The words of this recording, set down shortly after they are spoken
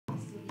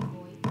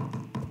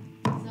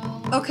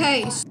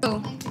Okay,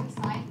 so.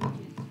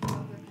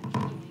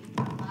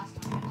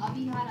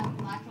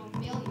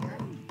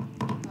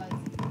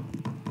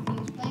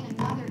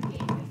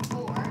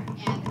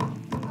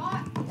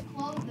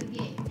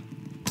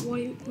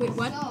 Wait,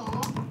 what?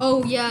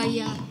 Oh, yeah,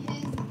 yeah.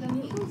 The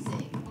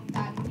music of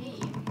that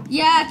game.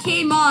 Yeah, it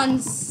came on,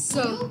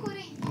 so. You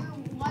couldn't hear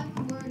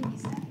one word he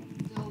said,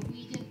 so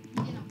he didn't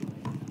upload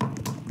it.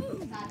 So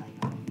sad like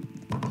that.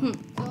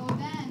 So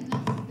then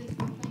this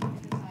complaint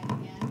was decided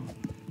again,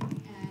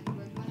 and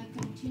we're gonna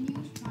continue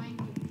trying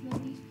to kill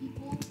these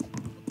people.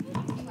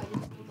 Thank you. I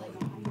just killed like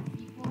 100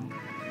 people.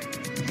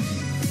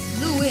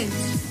 Blue wins.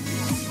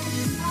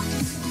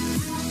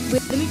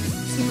 Wait, let me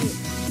see my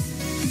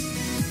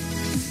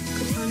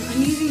katana.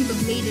 I'm using the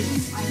bladed.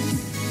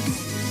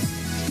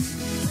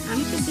 I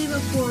need to save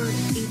up for 800.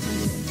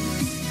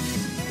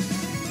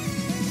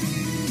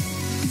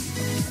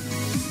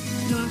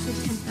 No, actually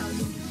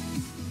 10,000.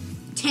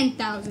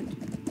 10,000.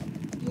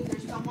 Dude,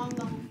 there's someone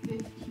level 15.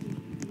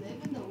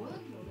 Live in the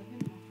woods or live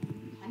in a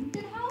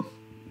haunted house?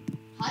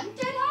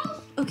 Haunted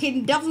house? Okay,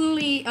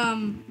 definitely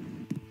something.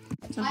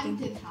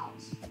 Haunted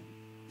house.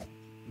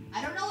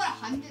 I don't know what a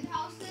haunted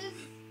house is,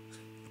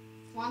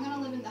 so I'm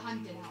gonna live in the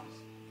haunted house.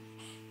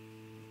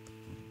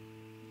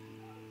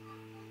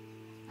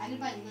 I did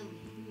by Lily.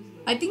 Who's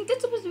Lily? I think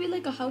that's supposed to be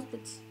like a house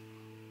that's.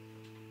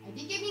 I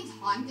think it means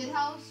haunted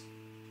house.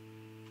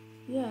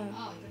 Yeah.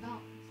 Oh, it's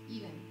about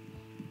even.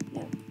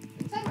 Yeah.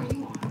 Which side were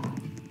you on?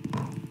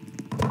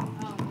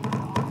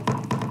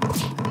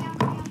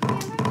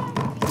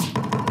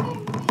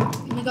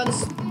 Oh my god,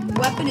 this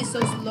weapon is so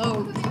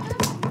slow.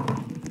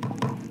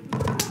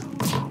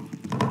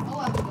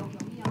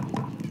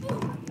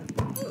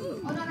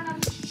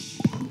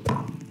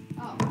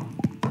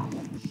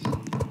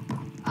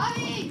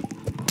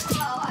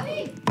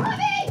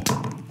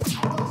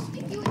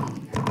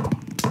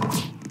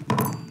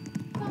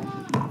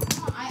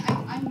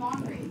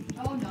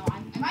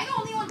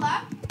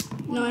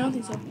 No, I don't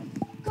think so.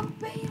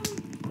 Kabam!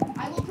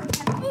 I will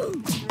protect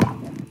you.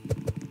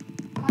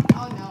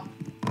 Oh no,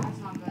 that's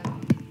not good.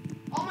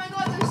 Oh my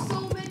god, there's so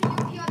many of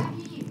the other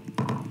team.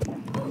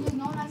 There's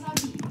no one that's on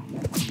me.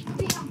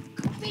 Kabam!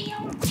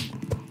 Kabam!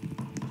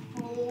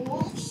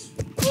 Oh.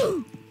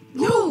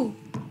 No!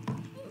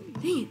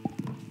 Dang it.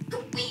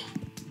 Kabam!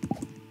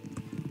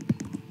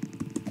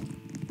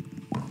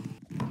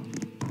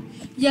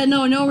 Yeah,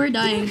 no, we're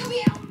dying.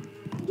 Kabam!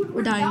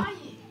 We're dying.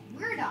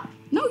 We're dying.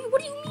 No,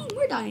 what do you mean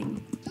we're dying?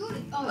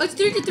 Dude, Oh, it's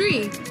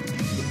 3-3.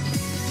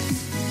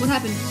 What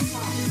happened?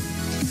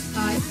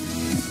 Hi.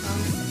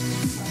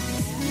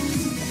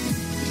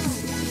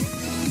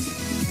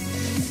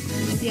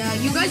 Yeah,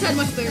 you guys had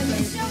much better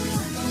players.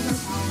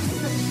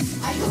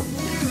 I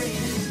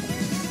obliterated.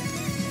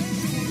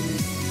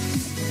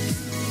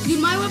 Dude,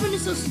 my weapon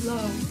is so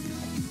slow.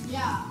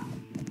 Yeah.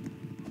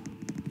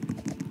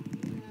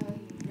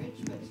 Rich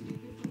but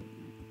stupid.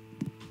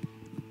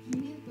 You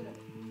need to put a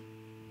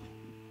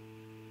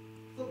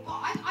football.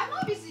 I'm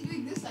obviously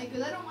doing this side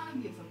because I don't want to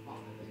be a footballer.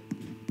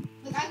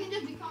 Like I can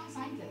just become a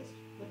scientist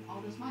with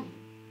all this money.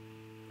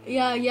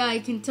 Yeah, I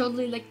can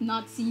totally like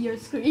not see your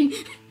screen.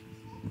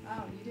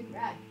 Oh, you did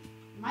red.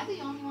 Am I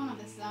the only one on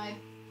this side?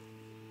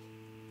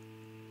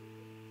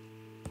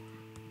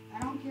 I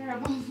don't care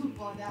about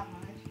football that much.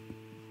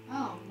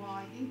 Oh, well,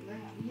 I think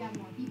we have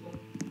more people.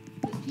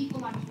 Because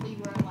people actually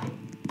were like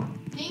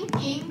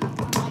thinking. I'm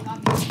like,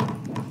 obviously.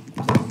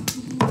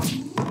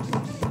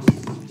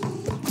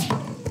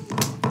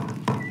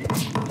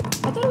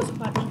 I thought it was a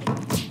pot. I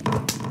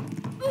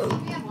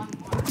think we have one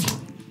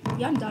more.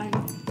 Yeah, I'm dying.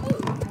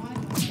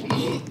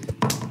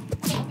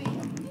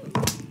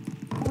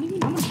 What do you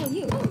mean? I'm gonna kill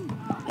you.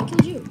 I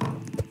killed you.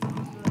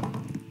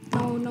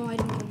 No, I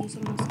didn't kill you.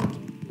 Someone else killed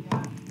you.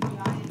 Yeah,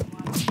 I didn't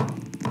want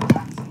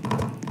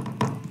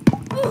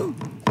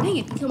Dang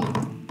it, he killed me.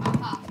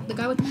 The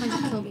guy with the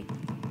plunger killed me.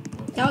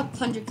 The guy with the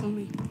plunger killed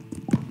me.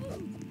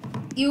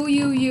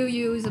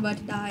 You is about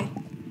to die.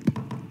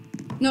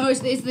 No, it's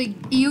the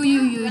you.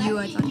 I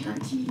thought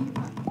that.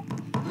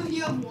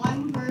 You have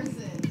one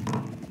person.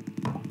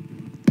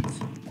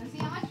 Let's see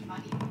how much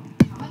money you have.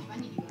 How much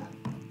money do you have?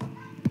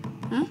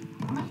 Huh?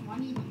 How much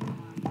money do you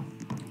have?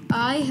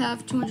 I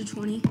have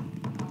 220.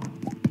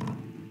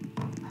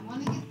 I want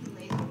to get the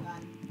laser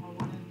gun or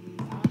one of these.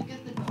 I want to get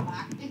the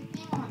galactic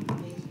thing or the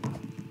laser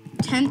gun.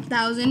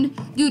 10,000.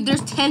 Dude,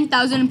 there's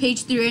 10,000 on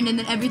page 3 and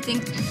then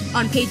everything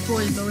on page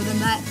 4 is lower than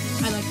that.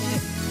 I like that.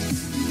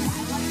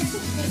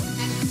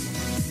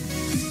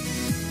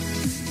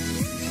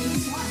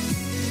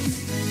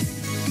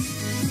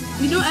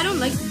 You know, I don't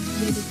like the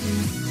laser thing.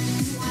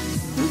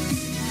 Huh?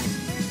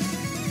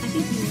 I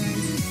think you guys.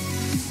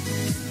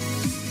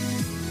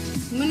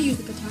 I'm gonna use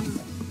the katana.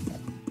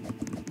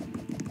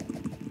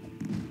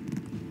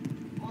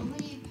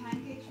 Only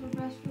pancakes for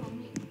breast or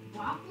only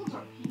waffles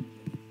or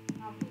pancakes?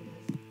 Probably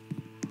this.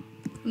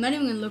 I'm not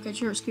even gonna look at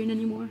your screen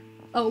anymore.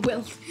 Oh,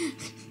 Will.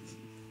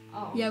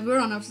 Oh. Yeah, we're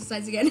on opposite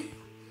sides again.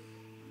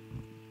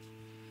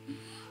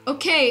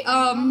 Okay,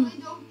 I really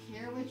don't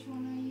care which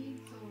one I eat,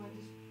 so I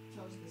just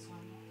chose this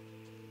one.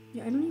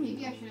 Yeah, I don't even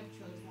Maybe know. I should have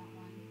chose that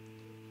one.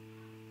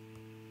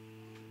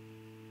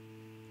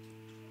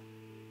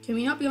 Can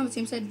we not be on the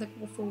same side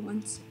like for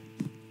once?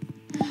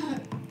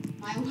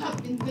 My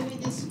weapon's gonna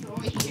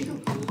destroy you.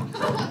 Dude, I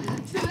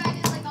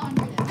did like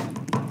 100 of them.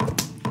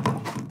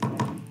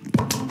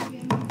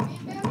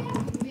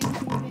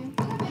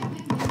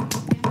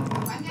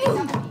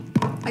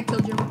 I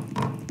killed you.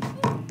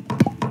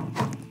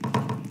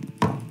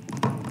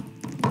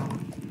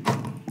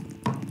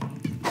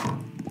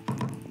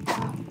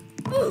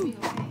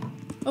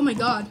 Oh my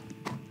god.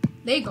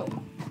 There you go.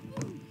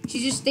 She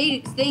just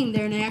staying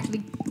there and I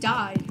actually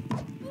died.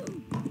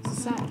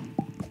 It's sad.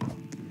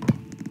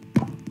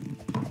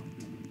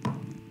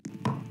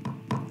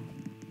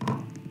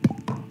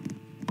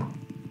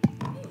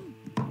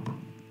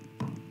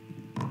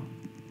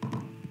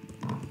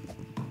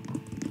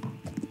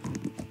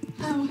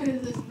 What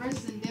is this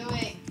person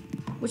doing?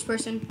 Which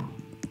person?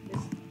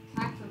 This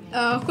hack for me.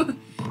 Oh. I'm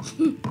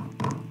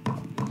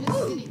just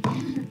sitting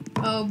here.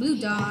 Oh, Blue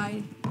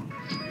died.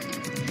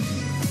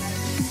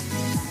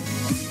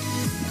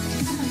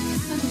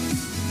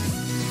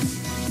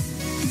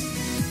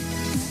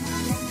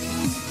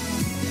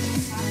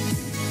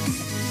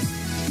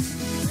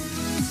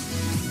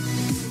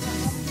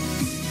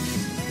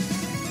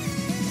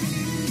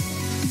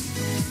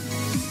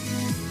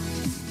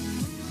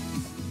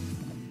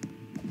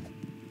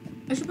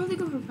 I should probably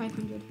go for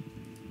 500.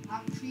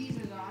 Have trees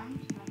as arms,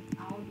 have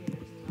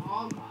alligators as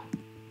all gone.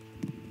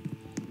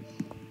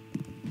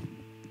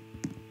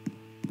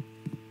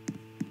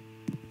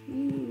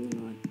 You know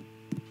what?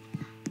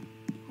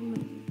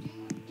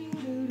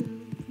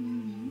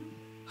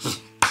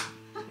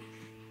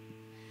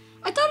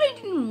 I thought I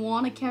didn't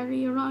want to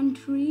carry around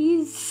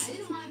trees. I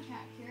didn't want to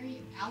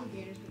carry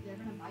alligators, but they're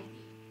gonna bite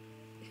me.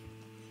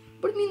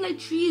 But I mean, like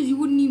trees, you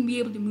wouldn't even be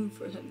able to move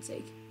for heaven's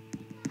sake.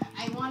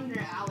 I wanted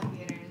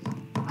alligators.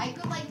 I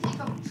could like take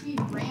a tree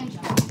branch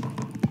out.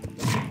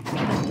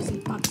 That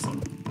isn't not the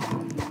same.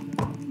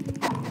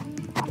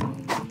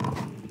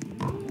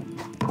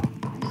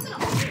 I'm just gonna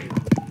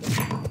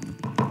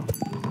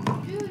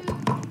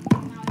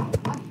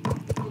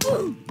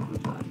Oh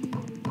god.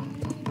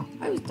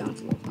 I was down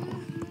to low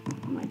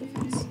in my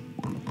defense.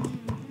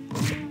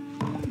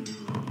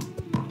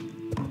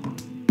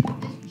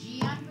 This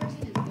Gian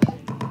person is good.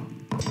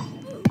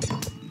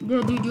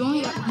 Yeah, dude, you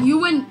only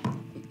you and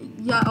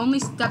yeah, only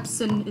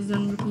Stepson is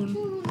in your team.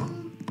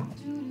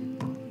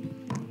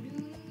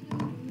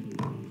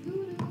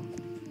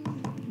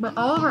 But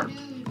all of her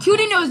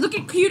Cutie Nose, look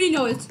at Cutie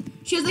Nose.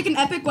 She has like an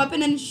epic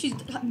weapon and she's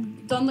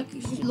done like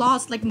she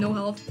lost like no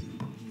health.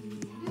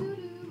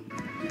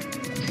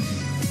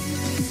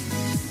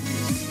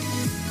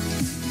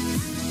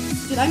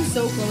 Dude, I'm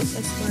so close,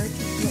 I swear,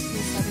 to level 7.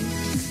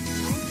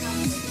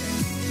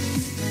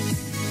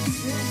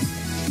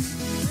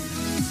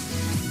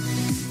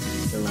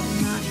 To level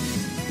 9.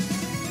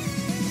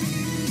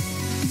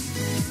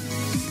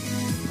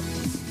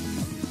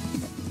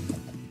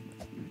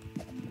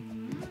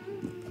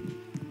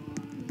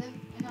 Live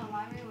in a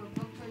library where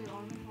books are your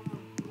only form of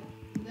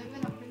live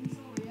in a prison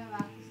cell where you have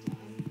access to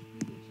any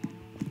TV channel.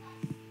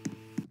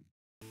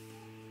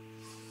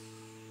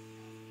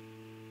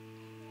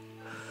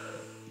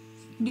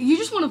 You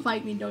just want to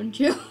fight me, don't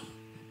you?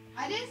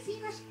 I didn't see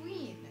your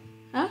screen.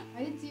 Huh?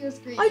 I didn't see your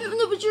screen. I don't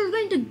know, but you're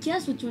going to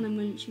guess which one I'm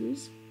going to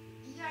choose.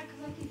 Yeah,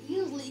 because I can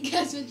easily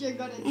guess what you're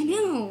gonna do. I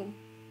know.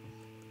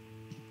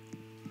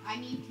 I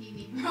need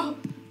TV, bro.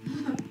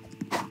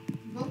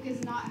 Book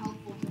is not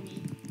helpful to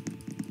me.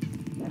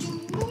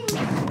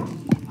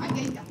 I'm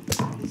getting double.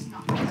 This is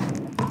not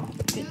helpful.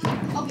 Dude,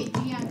 okay,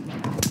 GM.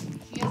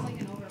 She has like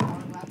an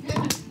overpowered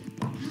weapon.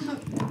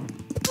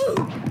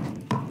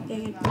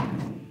 Dang it.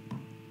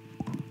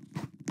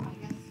 I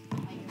guess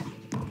goodbye.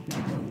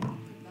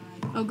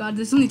 Oh god,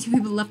 there's only 2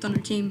 people left on our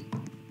team.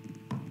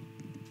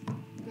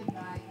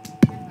 Goodbye.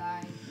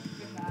 Goodbye.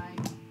 Goodbye.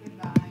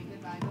 Goodbye. Goodbye.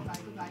 Goodbye.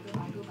 Goodbye.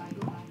 Goodbye. Goodbye.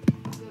 Goodbye.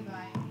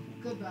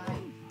 Goodbye. Goodbye.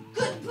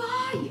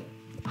 Goodbye.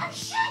 I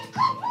said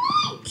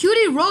goodbye.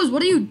 Cutie Rose,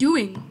 what are you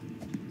doing?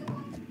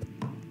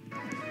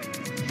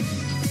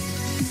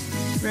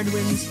 Red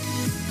wins.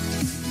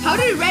 How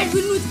did Red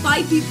win with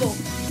 5 people?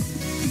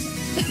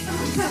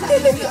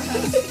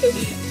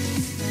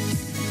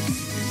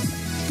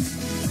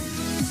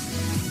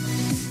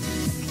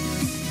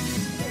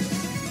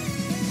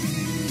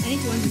 I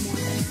need to learn more.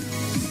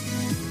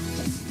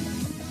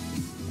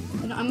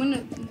 You know, I'm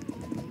gonna.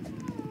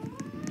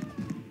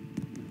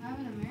 I have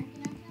an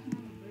American accent and I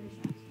have a British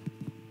accent.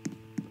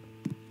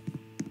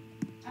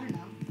 I don't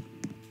know.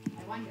 I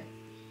wonder.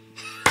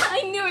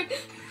 I knew it.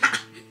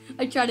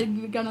 I tried to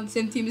get on the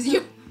same team as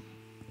you.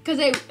 Because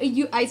I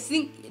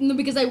think, no,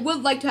 because I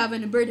would like to have a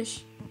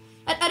British.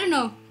 I don't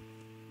know.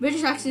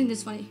 British accent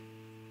is funny.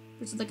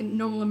 It's like a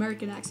normal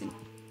American accent.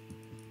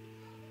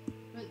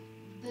 But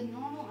the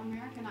normal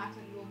American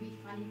accent will be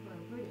funny for a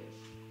British.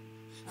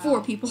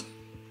 4 people.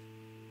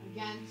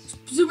 Against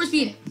Super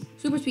speed.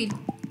 Super speed.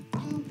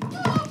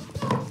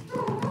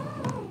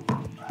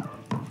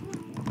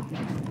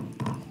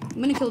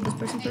 I'm gonna kill this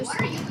person Hey, first.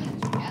 what are you doing,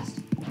 guest?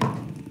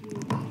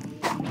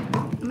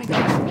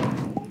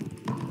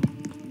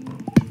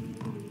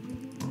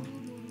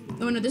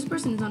 no, this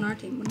person is on our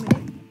team. What am I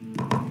doing?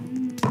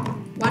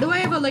 Why do I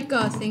have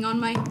a thing on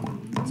my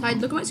side?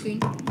 Look at my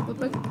screen, real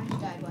quick. I just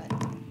died. What?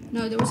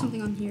 No, there was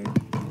something on here.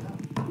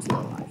 I'm still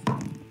alive.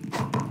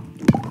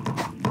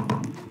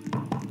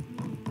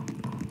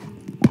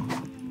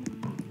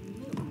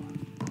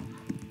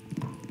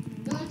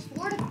 No, it's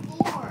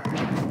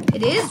 4-4.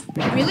 It is?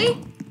 Really?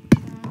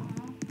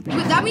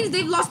 But that means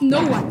they've lost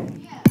no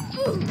one. Yeah.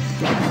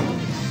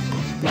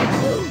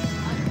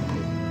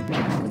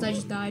 Because I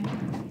just died.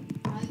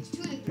 It's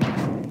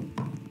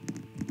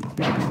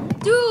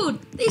 2-3. Dude,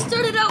 they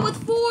started out with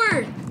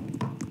 4.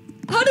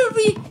 How did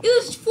we? It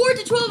was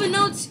 4-12 and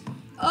now it's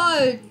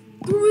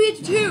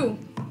 3-2.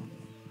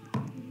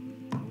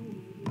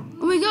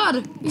 Oh my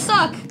god, we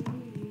suck.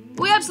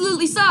 We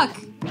absolutely suck.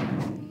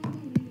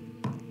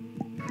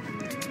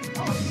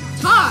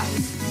 Tied.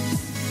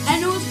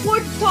 And it was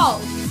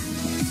 4-12.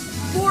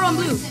 4 on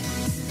blue.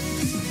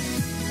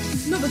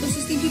 No, but there's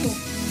 16 people.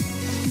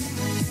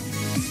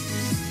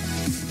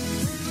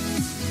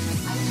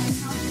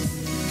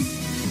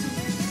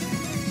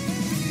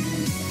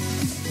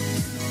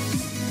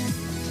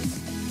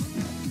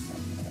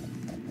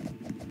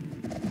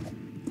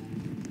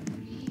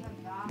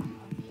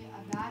 A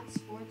bad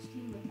sports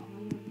team with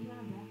only a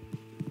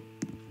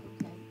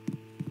okay.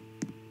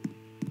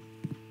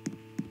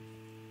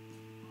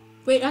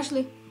 Wait,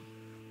 actually.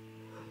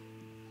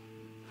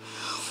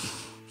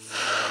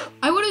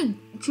 I would have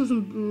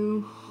chosen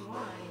blue.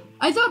 Why?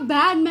 I thought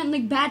bad meant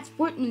like bad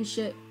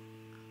sportsmanship.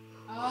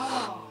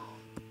 Oh.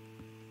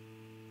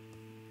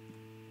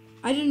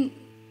 I didn't.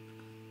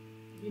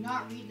 Do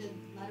not read the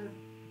letter.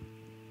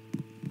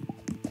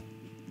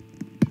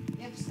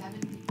 We have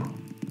 7 people.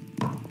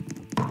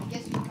 I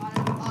guess we got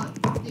it.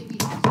 Did we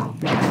lost?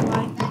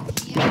 Why? That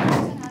GM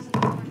person has an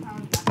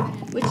overpowered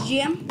weapon. And Which GM?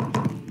 Yeah,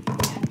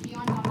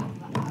 Gion got the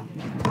weapon.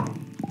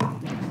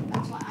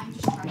 That's why I'm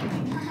just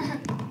targeting her.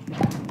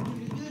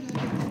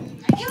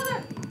 I killed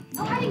her!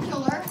 No, I didn't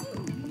kill her!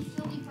 You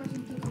silly person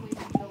took away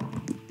my kill.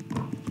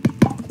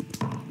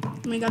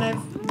 Oh my god, I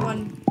have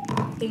one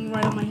thing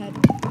right on my head.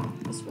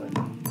 I swear.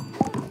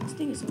 This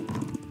thing is so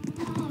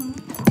annoying.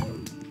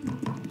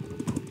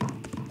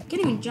 I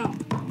can't even jump.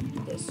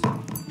 This.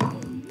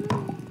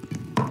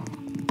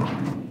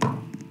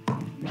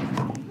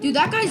 Dude,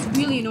 that guy's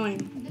really annoying.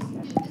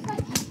 This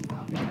guy's easy, bro.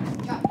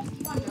 Jump, just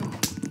keep on jumping.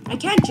 I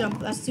can't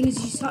jump as soon as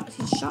he shot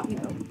me,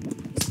 bro. I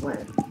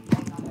swear.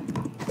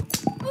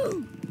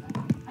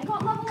 I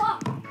got level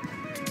up!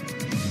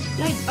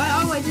 Yeah, I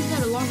did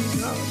that a long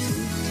ago.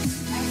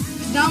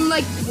 Now I'm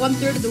like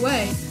 1/3 of the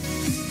way.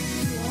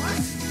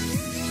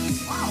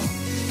 Wow.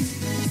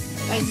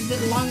 I did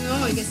it long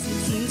ago, I guess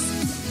it seems.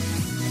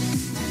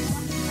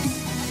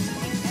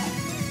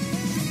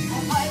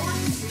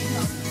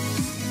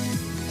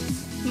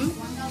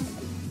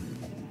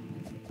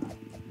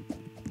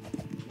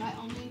 Right,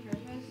 only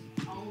Christmas?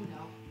 Oh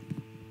no.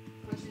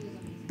 Christmas is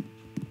amazing.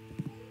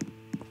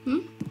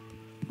 Hmm?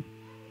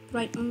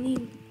 Right, only.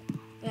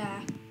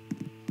 Yeah.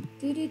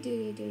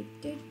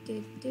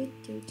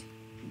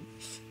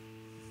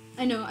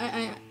 I know,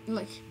 I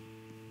like.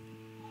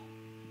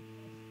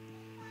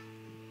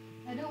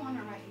 I don't want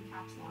to write in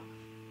caps lock.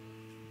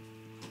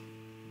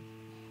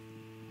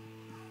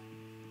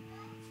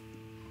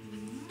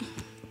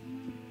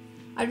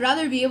 I'd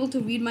rather be able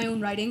to read my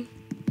own writing.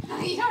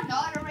 You don't know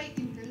how to write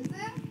in cursive?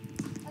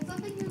 That's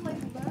something you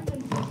like learned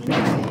in first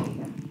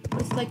grade.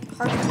 It's like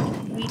hard to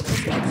read.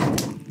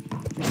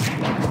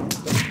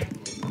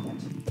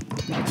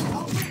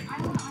 Oh wait,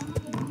 I'm on the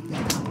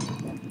blue side.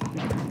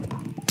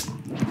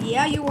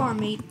 Yeah, you are,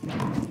 mate.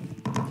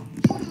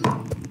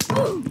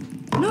 Doo-doo.